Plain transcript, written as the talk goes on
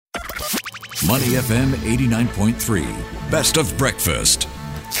Money FM 89.3. Best of breakfast.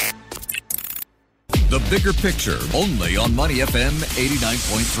 The bigger picture, only on Money FM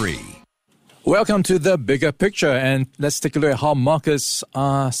 89.3. Welcome to the bigger picture, and let's take a look at how markets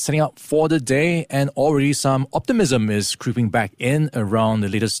are setting up for the day. And already some optimism is creeping back in around the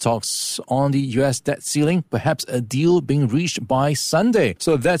latest talks on the US debt ceiling, perhaps a deal being reached by Sunday.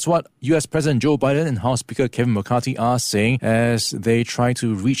 So that's what US President Joe Biden and House Speaker Kevin McCarthy are saying as they try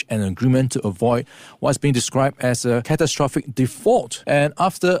to reach an agreement to avoid what's being described as a catastrophic default. And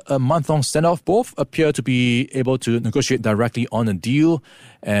after a month-long standoff, both appear to be able to negotiate directly on a deal.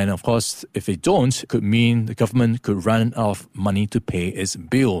 And of course, if they don't, it could mean the government could run out of money to pay its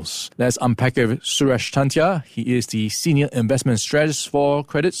bills. Let's unpack it with Suresh Tantia. He is the Senior Investment Strategist for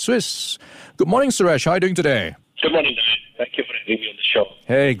Credit Suisse. Good morning, Suresh. How are you doing today? Good morning, David. Thank you for having me on the show.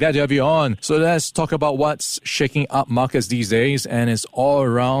 Hey, glad to have you on. So let's talk about what's shaking up markets these days, and it's all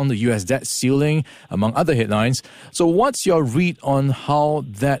around the US debt ceiling, among other headlines. So what's your read on how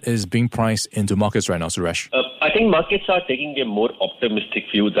that is being priced into markets right now, Suresh? I think markets are taking a more optimistic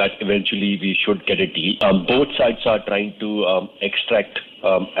view that eventually we should get a deal. Both sides are trying to extract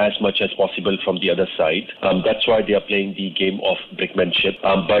as much as possible from the other side. That's why they are playing the game of brinkmanship.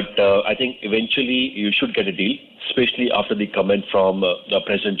 But I think eventually you should get a deal, especially after the comment from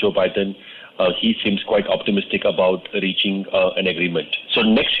President Joe Biden. He seems quite optimistic about reaching an agreement. So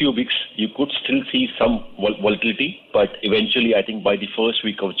next few weeks, you could still see some volatility, but eventually I think by the first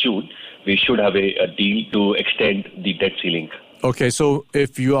week of June, we should have a deal to extend the debt ceiling. Okay, so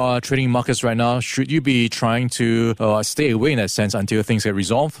if you are trading markets right now, should you be trying to stay away in that sense until things get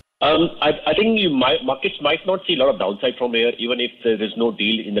resolved? I think markets might not see a lot of downside from here, even if there is no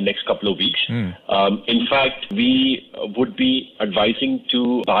deal in the next couple of weeks. In fact, we would be advising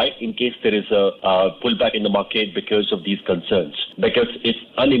to buy in case there is a pullback in the market because of these concerns. Because it's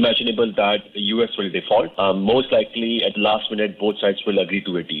unimaginable that the US will default. Most likely, at the last minute, both sides will agree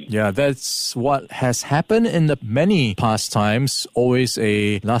to a deal. Yeah, that's what has happened in the many past times. Always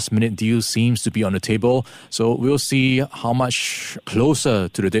a last-minute deal seems to be on the table. So we'll see how much closer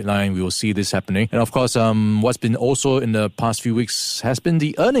to the deadline we will see this happening. And of course, what's been also in the past few weeks has been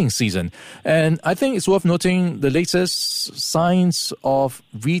the earnings season. And I think it's worth noting the latest signs of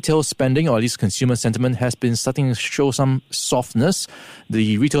retail spending, or at least consumer sentiment, has been starting to show some softness.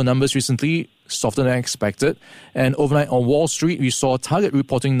 The retail numbers recently softer than expected. And overnight on Wall Street, we saw Target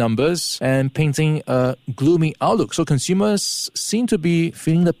reporting numbers and painting a gloomy outlook. So consumers seem to be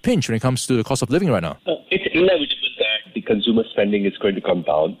feeling the pinch when it comes to the cost of living right now. It's inevitable that the consumer spending is going to come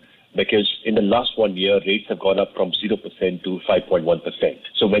down, because in the last 1 year, rates have gone up from 0% to 5.1%.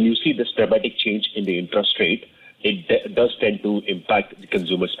 So when you see this dramatic change in the interest rate, it does tend to impact the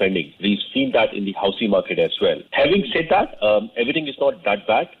consumer spending. We've seen that in the housing market as well. Having said that, everything is not that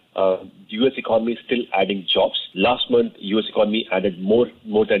bad. The U.S. economy is still adding jobs. Last month, U.S. economy added more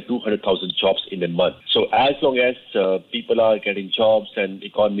than 200,000 jobs in a month. So as long as people are getting jobs and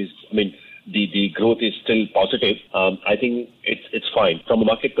economies, the growth is still positive, I think it's fine. From a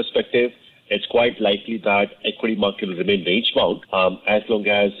market perspective, it's quite likely that equity market will remain range-bound as long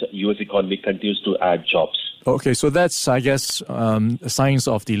as U.S. economy continues to add jobs. Okay, so that's, I guess, signs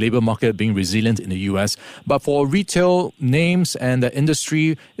of the labor market being resilient in the U.S. But for retail names and the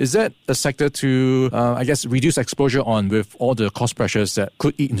industry, is that a sector to, reduce exposure on with all the cost pressures that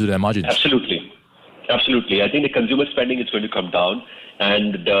could eat into their margins? Absolutely. I think the consumer spending is going to come down,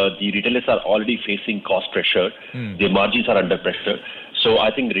 and the retailers are already facing cost pressure. Their margins are under pressure. So I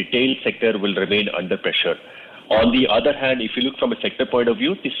think the retail sector will remain under pressure. On the other hand, if you look from a sector point of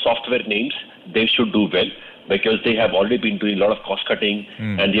view, the software names, they should do well, because they have already been doing a lot of cost cutting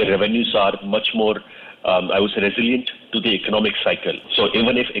and their revenues are much more, resilient to the economic cycle. So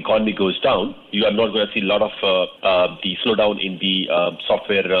even if economy goes down, you are not going to see a lot of the slowdown in the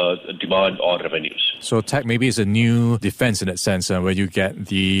software demand or revenues. So tech maybe is a new defense in that sense, where you get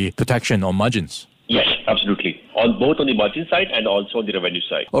the protection on margins. Yes, absolutely. Both on the margin side and also on the revenue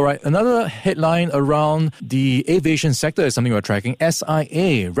side. All right. Another headline around the aviation sector is something we're tracking.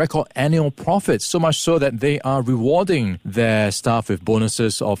 SIA, record annual profits, so much so that they are rewarding their staff with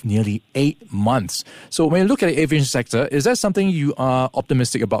bonuses of nearly 8 months. So when you look at the aviation sector, is that something you are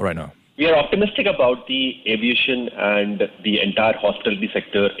optimistic about right now? We are optimistic about the aviation and the entire hospitality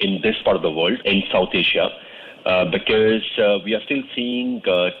sector in this part of the world, in South Asia. Because we are still seeing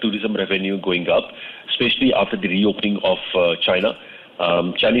tourism revenue going up, especially after the reopening of China.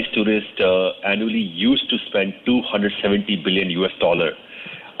 Chinese tourists annually used to spend $270 billion US.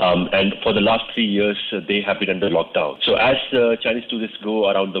 And for the last 3 years, they have been under lockdown. So as Chinese tourists go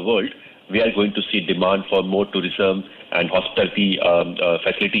around the world, we are going to see demand for more tourism and hospitality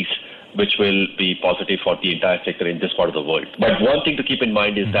facilities which will be positive for the entire sector in this part of the world. But one thing to keep in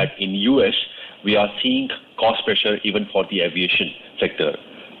mind is that in US, we are seeing cost pressure even for the aviation sector.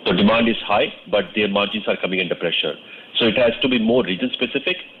 The demand is high, but their margins are coming under pressure. So it has to be more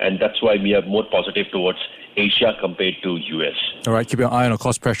region-specific, and that's why we are more positive towards Asia compared to US. All right, keep your eye on the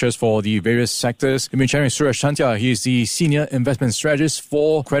cost pressures for the various sectors. We've been chatting with Suresh Chantia. He is the Senior Investment Strategist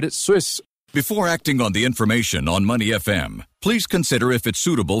for Credit Suisse. Before acting on the information on Money FM, please consider if it's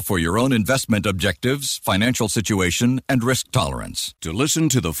suitable for your own investment objectives, financial situation, and risk tolerance. To listen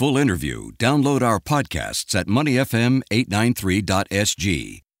to the full interview, download our podcasts at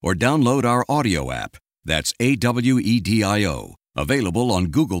moneyfm893.sg or download our audio app. That's AWEDIO, available on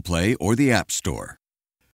Google Play or the App Store.